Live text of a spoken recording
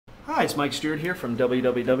Hi, it's Mike Stewart here from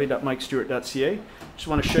www.mikestewart.ca. Just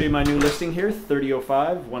want to show you my new listing here,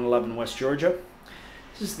 3005 111 West Georgia.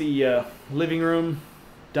 This is the living room,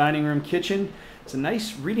 dining room, kitchen. It's a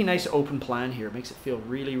nice, really nice open plan here. It makes it feel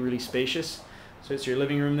really, really spacious. So it's your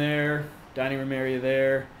living room there, dining room area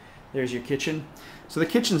there. There's your kitchen. So the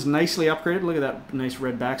kitchen's nicely upgraded. Look at that nice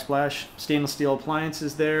red backsplash. Stainless steel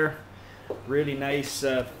appliances there. Really nice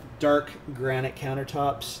dark granite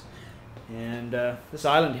countertops. And this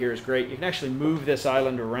island here is great. You can actually move this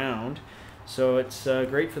island around. So it's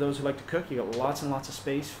great for those who like to cook. You got lots and lots of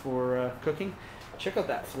space for cooking. Check out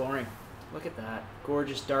that flooring. Look at that.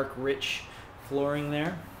 Gorgeous, dark, rich flooring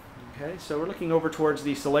there. Okay, so we're looking over towards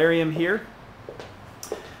the solarium here.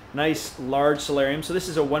 Nice, large solarium. So this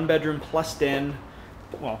is a 1-bedroom plus den,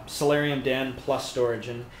 well, solarium den plus storage.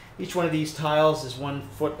 And each one of these tiles is 1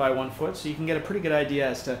 foot by 1 foot. So you can get a pretty good idea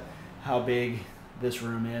as to how big this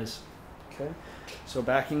room is. Okay, so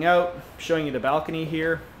backing out, showing you the balcony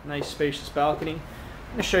here. Nice spacious balcony.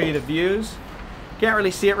 I'm going to show you the views. Can't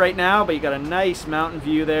really see it right now, but you got a nice mountain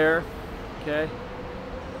view there. Okay,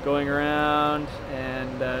 going around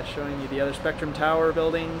and showing you the other Spectrum Tower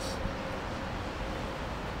buildings.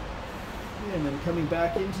 And then coming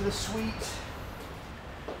back into the suite.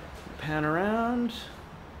 Pan around.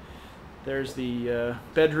 There's the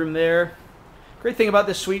bedroom there. Great thing about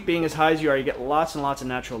this suite being as high as you are, you get lots and lots of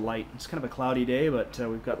natural light. It's kind of a cloudy day, but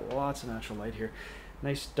we've got lots of natural light here.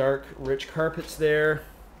 Nice dark, rich carpets there.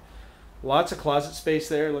 Lots of closet space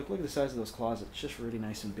there. Look at the size of those closets. Just really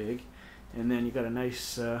nice and big. And then you've got a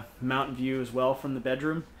nice mountain view as well from the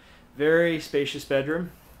bedroom. Very spacious bedroom.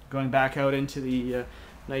 Going back out into the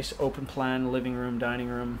nice open plan living room, dining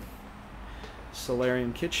room,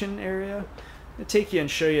 solarium kitchen area. I'm going to take you and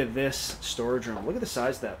show you this storage room. Look at the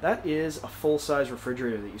size of that. That is a full-size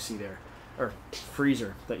refrigerator that you see there, or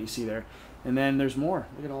freezer that you see there. And then there's more.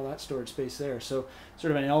 Look at all that storage space there. So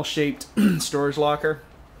sort of an L-shaped storage locker.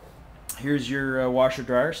 Here's your washer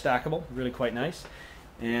dryer, stackable, really quite nice.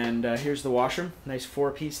 And here's the washroom, nice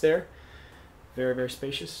 4-piece there. Very, very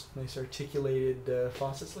spacious. Nice articulated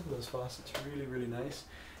faucets. Look at those faucets, really, really nice.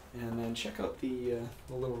 And then check out the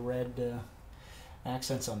little red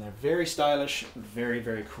accents on there. Very stylish, very,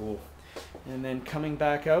 very cool. And then coming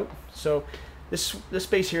back out, so this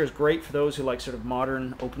space here is great for those who like sort of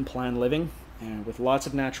modern open plan living and with lots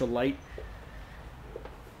of natural light.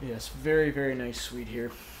 Yes, very, very nice suite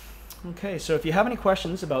here. Okay, so if you have any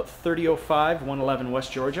questions about 3005 111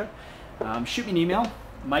 West Georgia, shoot me an email,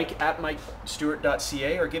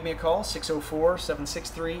 mike@mikestewart.ca, or give me a call,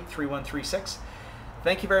 604-763-3136.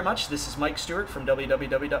 Thank you very much. This is Mike Stewart from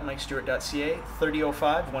www.mikestewart.ca,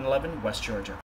 3005 111 West Georgia.